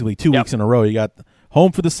almost basically 2 weeks in a row. You got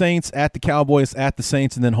home for the Saints, at the Cowboys, at the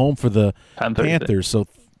Saints, and then home for the Panthers. So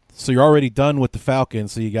you're already done with the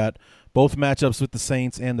Falcons. So you got both matchups with the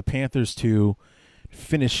Saints and the Panthers to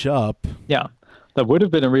finish up. Yeah. That would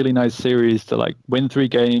have been a really nice series to like win 3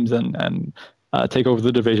 games and take over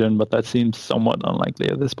the division, but that seems somewhat unlikely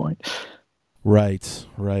at this point. Right.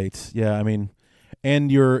 Yeah, I mean,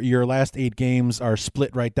 and your last 8 games are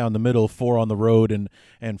split right down the middle, 4 on the road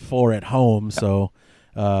and 4 at home. Yeah. So,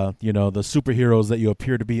 the superheroes that you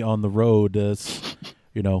appear to be on the road, it's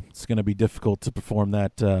going to be difficult to perform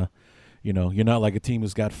that. You're not like a team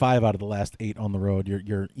who's got 5 out of the last 8 on the road.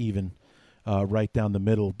 You're even right down the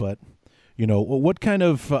middle, but. What kind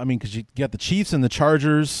of, because you got the Chiefs and the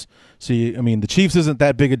Chargers. So, the Chiefs isn't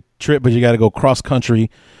that big a trip, but you got to go cross country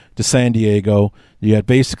to San Diego. You had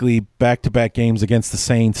basically back-to-back games against the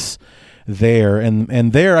Saints there.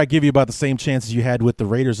 And there I give you about the same chances you had with the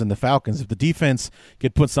Raiders and the Falcons. If the defense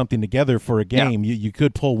could put something together for a game, you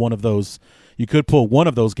could pull one of those. You could pull one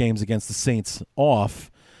of those games against the Saints off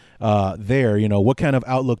there. What kind of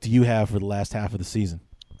outlook do you have for the last half of the season?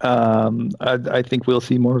 I think we'll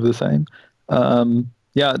see more of the same. I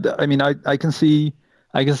can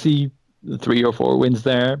see 3 or 4 wins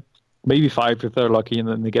there, maybe 5 if they're lucky, and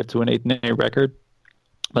then they get to an 8-8 record.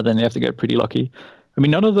 But then they have to get pretty lucky. I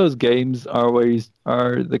mean, none of those games are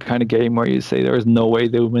the kind of game where you say there is no way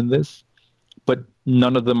they'll win this, but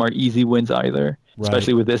none of them are easy wins either, right.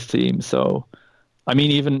 Especially with this team. So, I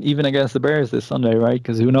mean, even against the Bears this Sunday, right?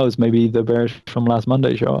 Because who knows? Maybe the Bears from last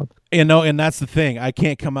Monday show up. And that's the thing. I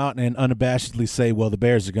can't come out and unabashedly say, well, the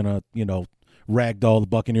Bears are going to, ragdoll the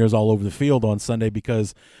Buccaneers all over the field on Sunday,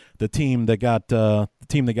 because the team that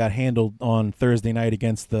got handled on Thursday night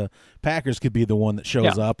against the Packers could be the one that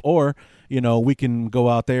shows up, or we can go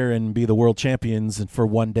out there and be the world champions for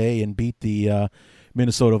one day and beat the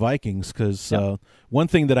Minnesota Vikings. Because one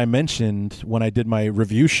thing that I mentioned when I did my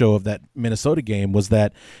review show of that Minnesota game was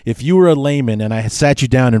that if you were a layman and I had sat you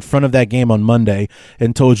down in front of that game on Monday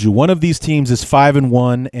and told you one of these teams is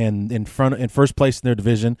 5-1 and in first place in their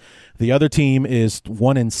division, the other team is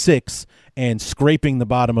 1-6 and scraping the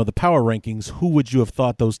bottom of the power rankings, who would you have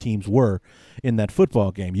thought those teams were in that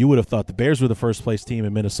football game? You would have thought the Bears were the first place team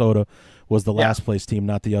and Minnesota was the last place team,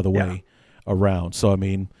 not the other way around. So,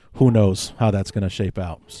 who knows how that's going to shape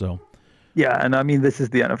out. So, yeah, and this is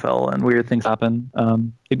the NFL, and weird things happen.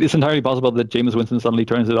 It's entirely possible that Jameis Winston suddenly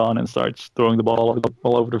turns it on and starts throwing the ball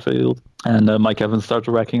all over the field, and Mike Evans starts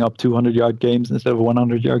racking up 200-yard games instead of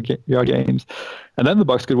 100-yard games, and then the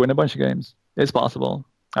Bucs could win a bunch of games. It's possible.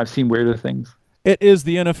 I've seen weirder things. It is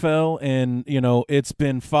the NFL, and it's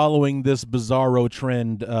been following this bizarro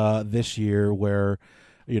trend this year where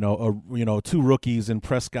two rookies in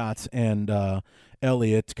Prescott and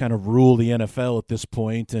Elliott kind of rule the NFL at this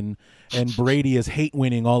point, and Brady is hate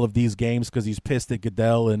winning all of these games because he's pissed at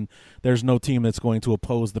Goodell, and there's no team that's going to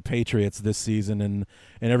oppose the Patriots this season, and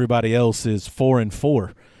everybody else is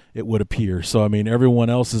 4-4, it would appear. So I mean, everyone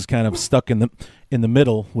else is kind of stuck in the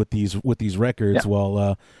middle with these records,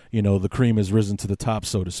 while the cream has risen to the top,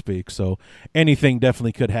 so to speak. So anything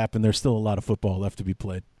definitely could happen. There's still a lot of football left to be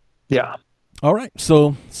played. Yeah. All right.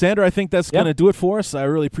 So, Sander, I think that's going to do it for us. I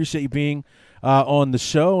really appreciate you being on the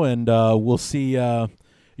show, and we'll see,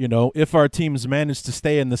 if our teams manage to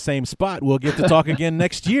stay in the same spot, we'll get to talk again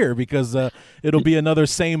next year, because it'll be another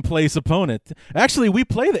same-place opponent. Actually, we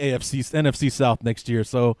play the NFC South next year,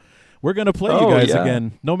 so we're going to play you guys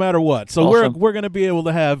again no matter what. So awesome. we're going to be able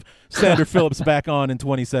to have Sander Phillips back on in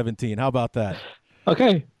 2017. How about that?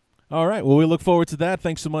 Okay. All right. Well, we look forward to that.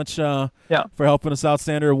 Thanks so much for helping us out,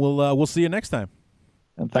 Sander. We'll see you next time.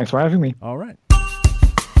 And thanks for having me. All right.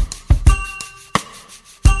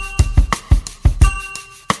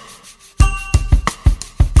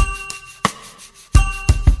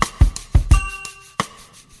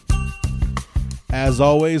 As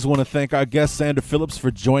always, want to thank our guest, Sander Phillips,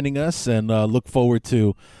 for joining us, and look forward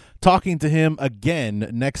to talking to him again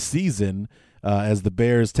next season as the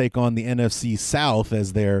Bears take on the NFC South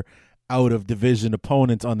as their out-of-division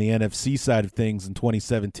opponent on the NFC side of things in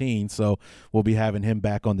 2017. So we'll be having him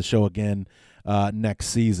back on the show again next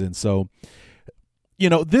season. So,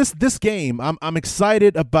 this game, I'm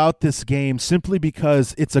excited about this game simply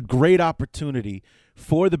because it's a great opportunity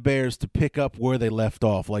for the Bears to pick up where they left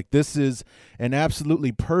off. Like, this is an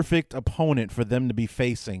absolutely perfect opponent for them to be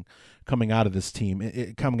facing coming out of this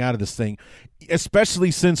coming out of this thing, especially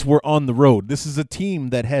since we're on the road. This is a team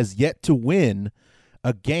that has yet to win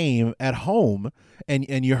a game at home,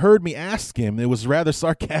 and you heard me ask him, it was rather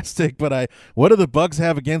sarcastic, but what do the Bucs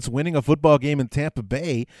have against winning a football game in Tampa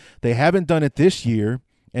Bay? They haven't done it this year,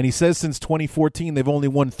 and he says since 2014 they've only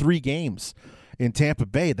won 3 games in Tampa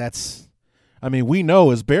Bay. We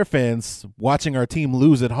know as Bear fans, watching our team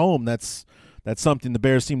lose at home, that's something the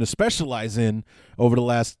Bears seem to specialize in over the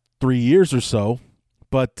last 3 years or so.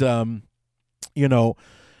 But,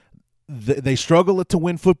 they struggle to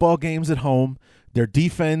win football games at home. Their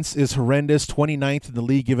defense is horrendous, 29th in the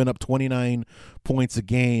league, giving up 29 points a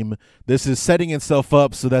game. This is setting itself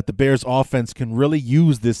up so that the Bears offense can really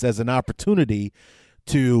use this as an opportunity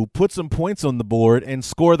to put some points on the board and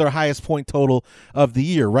score their highest point total of the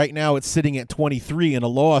year. Right now it's sitting at 23 in a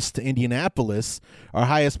loss to Indianapolis. Our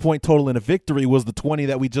highest point total in a victory was the 20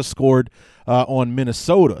 that we just scored on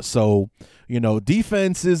Minnesota. So,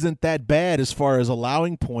 defense isn't that bad as far as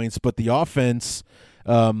allowing points, but the offense,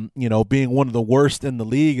 being one of the worst in the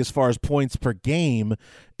league as far as points per game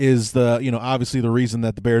is obviously the reason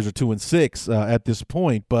that the Bears are 2-6 at this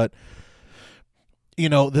point. But,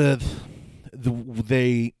 they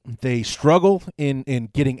struggle in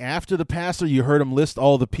getting after the passer. You heard him list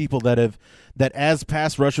all the people that as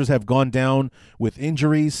pass rushers have gone down with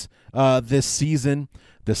injuries this season.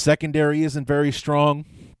 The secondary isn't very strong.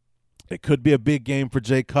 It could be a big game for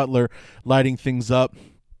Jay Cutler lighting things up.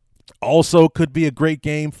 Also could be a great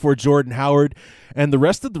game for Jordan Howard and the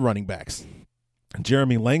rest of the running backs.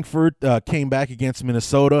 Jeremy Langford came back against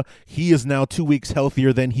Minnesota. He is now 2 weeks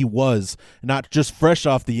healthier than he was, not just fresh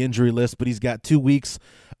off the injury list, but he's got 2 weeks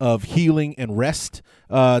of healing and rest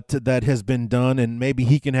that has been done, and maybe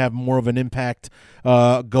he can have more of an impact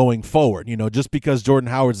going forward. Just because Jordan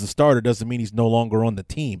Howard's the starter doesn't mean he's no longer on the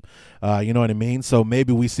team. You know what I mean? So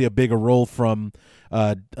maybe we see a bigger role from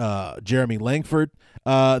Jeremy Langford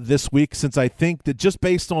this week, since I think that just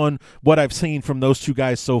based on what I've seen from those two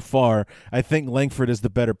guys so far, I think Langford is the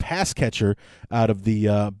better pass catcher out of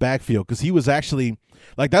the backfield, because he was actually,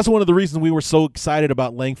 that's one of the reasons we were so excited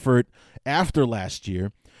about Langford after last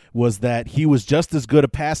year, was that he was just as good a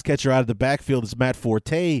pass catcher out of the backfield as Matt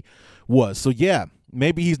Forte was. So yeah,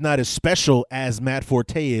 maybe he's not as special as Matt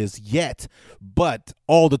Forte is yet, but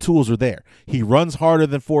all the tools are there. He runs harder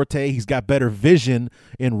than Forte. He's got better vision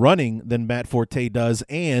in running than Matt Forte does,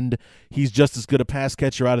 and he's just as good a pass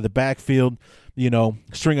catcher out of the backfield.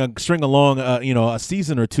 String along, a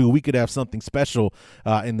season or two, we could have something special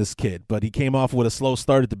in this kid. But he came off with a slow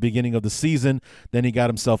start at the beginning of the season. Then he got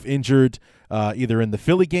himself injured either in the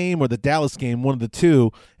Philly game or the Dallas game, one of the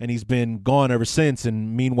two, and he's been gone ever since.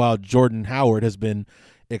 And meanwhile, Jordan Howard has been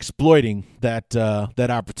exploiting that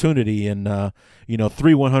opportunity, and 3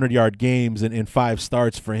 100-yard games in 5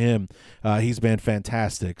 starts for him. He's been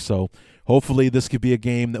fantastic. So hopefully this could be a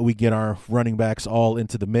game that we get our running backs all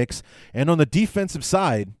into the mix. And on the defensive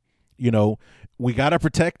side, we got to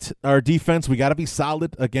protect our defense. We got to be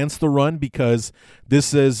solid against the run because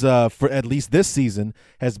this is, for at least this season,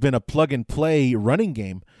 has been a plug-and-play running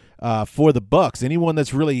game for the Bucs. Anyone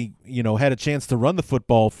that's really, had a chance to run the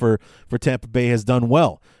football for Tampa Bay has done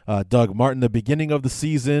well. Doug Martin, the beginning of the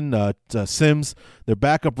season, Sims, their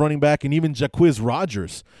backup running back, and even Jacquizz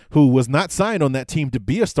Rodgers, who was not signed on that team to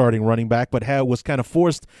be a starting running back, but was kind of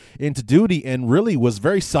forced into duty and really was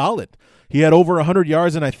very solid. He had over 100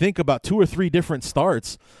 yards and I think about 2 or 3 different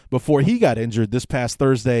starts before he got injured this past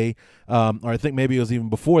Thursday, or I think maybe it was even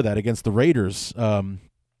before that against the Raiders.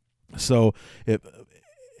 So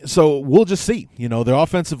we'll just see. Their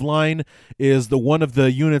offensive line is one of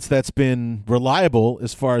the units that's been reliable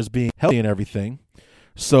as far as being healthy and everything.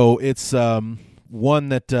 So it's one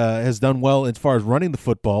that has done well as far as running the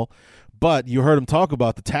football. But you heard him talk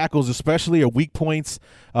about the tackles, especially, are weak points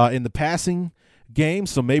in the passing game.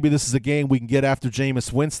 So maybe this is a game we can get after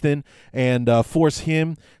Jameis Winston and force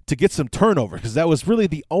him to get some turnover, because that was really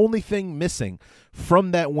the only thing missing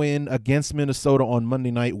from that win against Minnesota on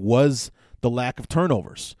Monday night was the lack of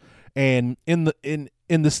turnovers. And in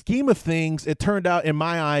the scheme of things, it turned out, in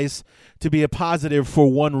my eyes, to be a positive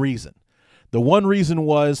for one reason. The one reason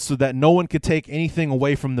was so that no one could take anything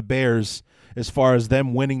away from the Bears as far as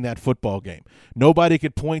them winning that football game. Nobody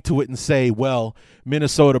could point to it and say, well,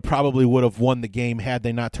 Minnesota probably would have won the game had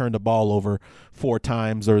they not turned the ball over 4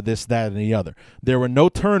 times or this, that, and the other. There were no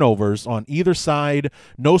turnovers on either side,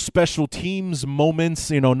 no special teams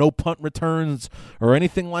moments, no punt returns or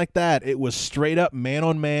anything like that. It was straight up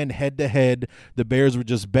man-on-man, head-to-head. The Bears were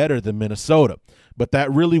just better than Minnesota. But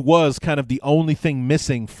that really was kind of the only thing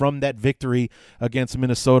missing from that victory against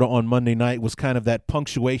Minnesota on Monday night, was kind of that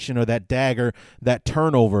punctuation or that dagger, that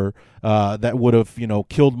turnover that would have,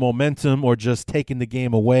 killed momentum or just taken the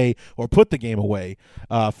game away or put the game away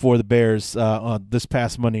for the Bears on this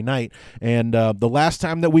past Monday night. And the last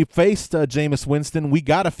time that we faced Jameis Winston, we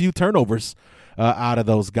got a few turnovers out of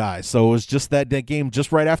those guys. So it was just that game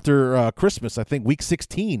just right after Christmas. I think week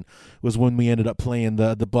 16 was when we ended up playing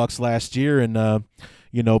the Bucs last year, and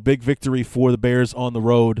big victory for the Bears on the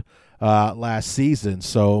road last season.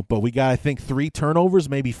 So, but we got, I think, 3 turnovers,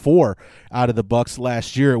 maybe 4 out of the Bucs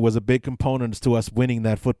last year. It was a big component to us winning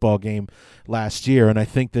that football game last year. And I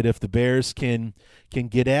think that if the Bears can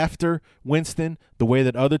get after Winston the way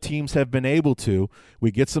that other teams have been able to, we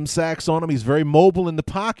get some sacks on him. He's very mobile in the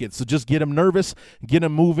pocket. So just get him nervous, get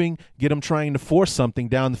him moving, get him trying to force something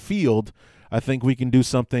down the field. I think we can do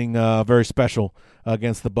something very special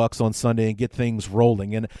against the Bucs on Sunday and get things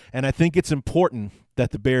rolling. And I think it's important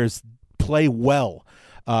that the Bears play well.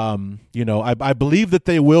 I believe that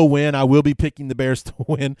they will win. I will be picking the Bears to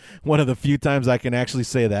win, one of the few times I can actually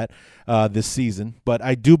say that this season. But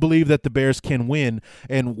I do believe that the Bears can win,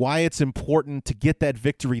 and why it's important to get that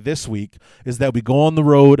victory this week is that we go on the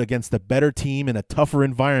road against a better team in a tougher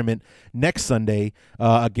environment next Sunday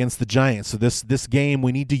against the Giants. So this game,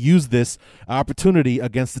 we need to use this opportunity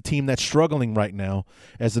against the team that's struggling right now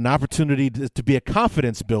as an opportunity to be a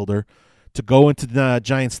confidence builder, to go into the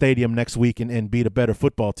Giant Stadium next week and beat a better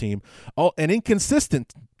football team. An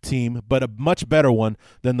inconsistent team, but a much better one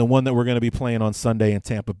than the one that we're going to be playing on Sunday in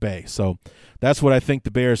Tampa Bay. So that's what I think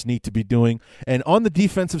the Bears need to be doing. And on the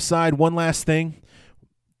defensive side, one last thing.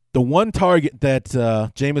 The one target that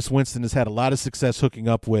Jameis Winston has had a lot of success hooking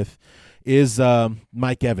up with is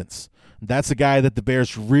Mike Evans. That's a guy that the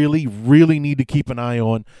Bears really, really need to keep an eye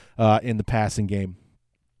on in the passing game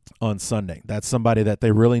on Sunday. That's somebody that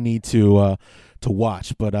they really need to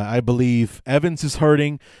watch. But I believe Evans is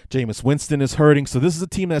hurting. Jameis Winston is hurting. So this is a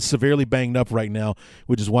team that's severely banged up right now,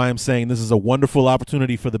 which is why I'm saying this is a wonderful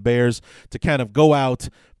opportunity for the Bears to kind of go out,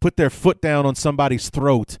 put their foot down on somebody's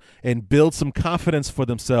throat, and build some confidence for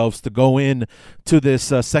themselves to go in to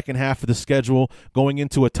this second half of the schedule, going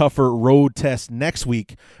into a tougher road test next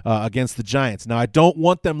week against the Giants. Now, I don't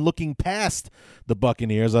want them looking past the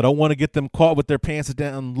Buccaneers. I don't want to get them caught with their pants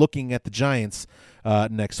down looking at the Giants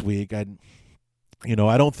next week. I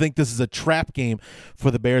don't think this is a trap game for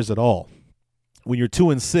the Bears at all. When you're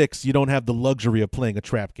 2-6, you don't have the luxury of playing a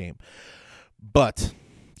trap game. But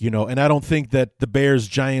and I don't think that the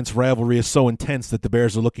Bears-Giants rivalry is so intense that the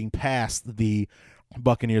Bears are looking past the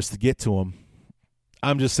Buccaneers to get to them.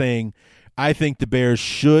 I'm just saying I think the Bears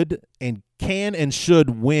should and can and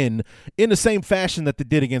should win in the same fashion that they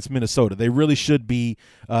did against Minnesota. They really should be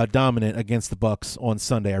dominant against the Bucs on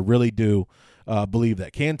Sunday. I really do believe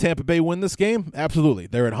that. Can Tampa Bay win this game? Absolutely.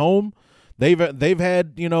 They're at home. They've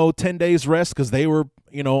had 10 days rest because they were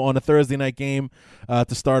on a Thursday night game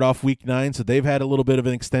to start off week 9, so they've had a little bit of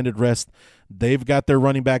an extended rest. They've got their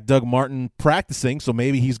running back Doug Martin practicing, so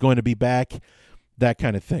maybe he's going to be back that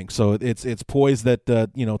kind of thing. So it's poised that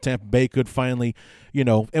Tampa Bay could finally,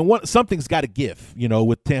 and something's got to give,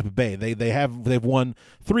 with Tampa Bay. They've won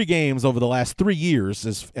 3 games over the last 3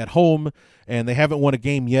 years at home, and they haven't won a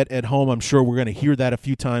game yet at home. I'm sure we're going to hear that a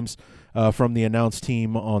few times from the announced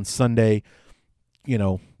team on Sunday.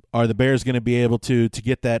 Are the Bears going to be able to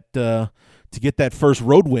get that first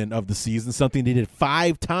road win of the season, something they did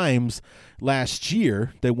 5 times last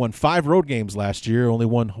year? They won 5 road games last year, only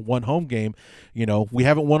won 1 home game. We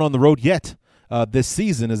haven't won on the road yet this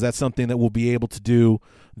season. Is that something that we'll be able to do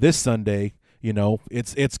this Sunday?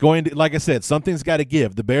 It's going to, like I said, something's got to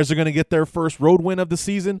give. The Bears are going to get their first road win of the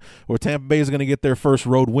season, or Tampa Bay is going to get their first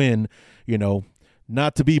road win.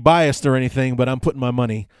 Not to be biased or anything, but I'm putting my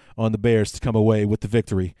money on the Bears to come away with the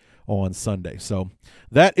victory on Sunday. So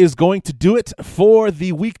that is going to do it for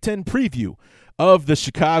the Week 10 preview of the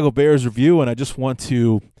Chicago Bears review. And I just want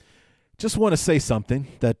to say something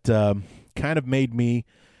that kind of made me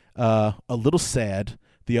a little sad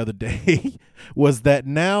the other day was that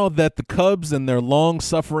now that the Cubs and their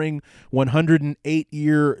long-suffering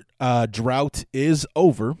 108-year drought is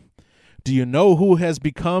over, do you know who has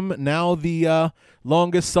become now the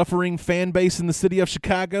longest-suffering fan base in the city of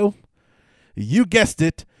Chicago? You guessed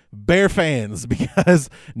it, Bear fans, because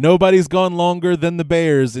nobody's gone longer than the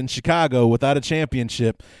Bears in Chicago without a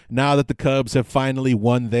championship now that the Cubs have finally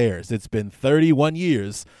won theirs. It's been 31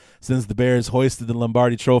 years since the Bears hoisted the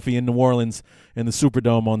Lombardi Trophy in New Orleans in the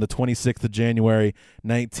Superdome on the 26th of January,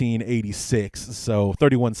 1986. So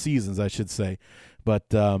 31 seasons, I should say.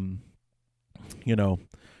 But,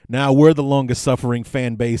 now we're the longest-suffering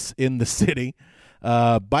fan base in the city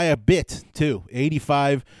by a bit, too.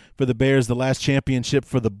 85 for the Bears. The last championship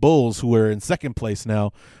for the Bulls, who are in second place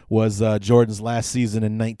now, was Jordan's last season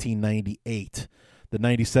in 1998, the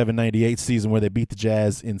 97-98 season where they beat the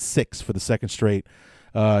Jazz in 6 for the second straight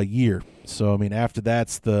year. So, after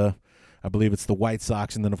that's I believe it's the White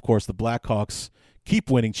Sox, and then, of course, the Blackhawks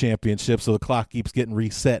keep winning championships, so the clock keeps getting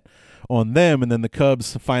reset on them, and then the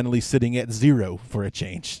Cubs finally sitting at 0 for a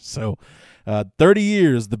change. So 30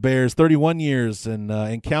 years, the Bears, 31 years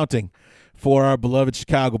and counting for our beloved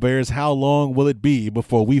Chicago Bears. How long will it be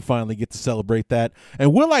before we finally get to celebrate that?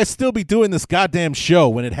 And will I still be doing this goddamn show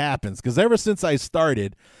when it happens? Because ever since I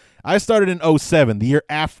started in 2007, the year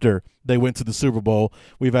after they went to the Super Bowl,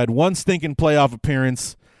 we've had 1 stinking playoff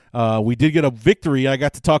appearance. We did get a victory. I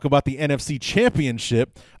got to talk about the NFC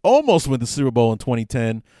Championship. Almost went to the Super Bowl in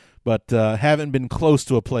 2010, but haven't been close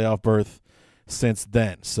to a playoff berth since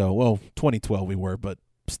then. So, 2012 we were, but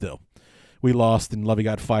still. We lost, and Lovey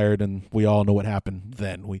got fired, and we all know what happened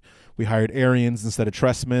then. We hired Arians instead of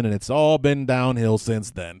Trestman, and it's all been downhill since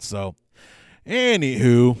then. So,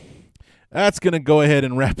 anywho, that's going to go ahead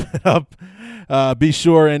and wrap it up. Be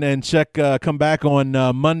sure and check, come back on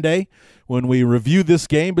Monday when we review this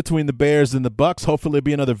game between the Bears and the Bucks. Hopefully it'll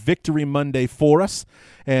be another Victory Monday for us.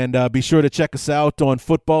 And be sure to check us out on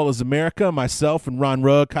Football is America, myself and Ron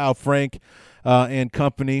Rugg, Kyle Frank, and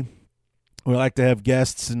company. We like to have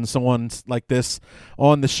guests and someone like this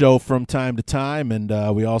on the show from time to time.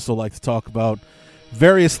 And we also like to talk about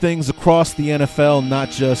various things across the NFL, not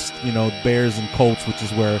just, Bears and Colts, which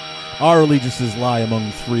is where our allegiances lie among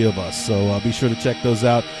the 3 of us. So be sure to check those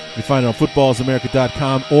out. You can find it on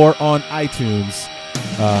footballisamerica.com or on iTunes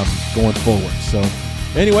going forward. So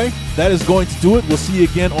anyway, that is going to do it. We'll see you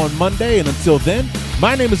again on Monday. And until then,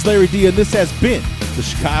 my name is Larry D, and this has been the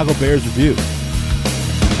Chicago Bears Review.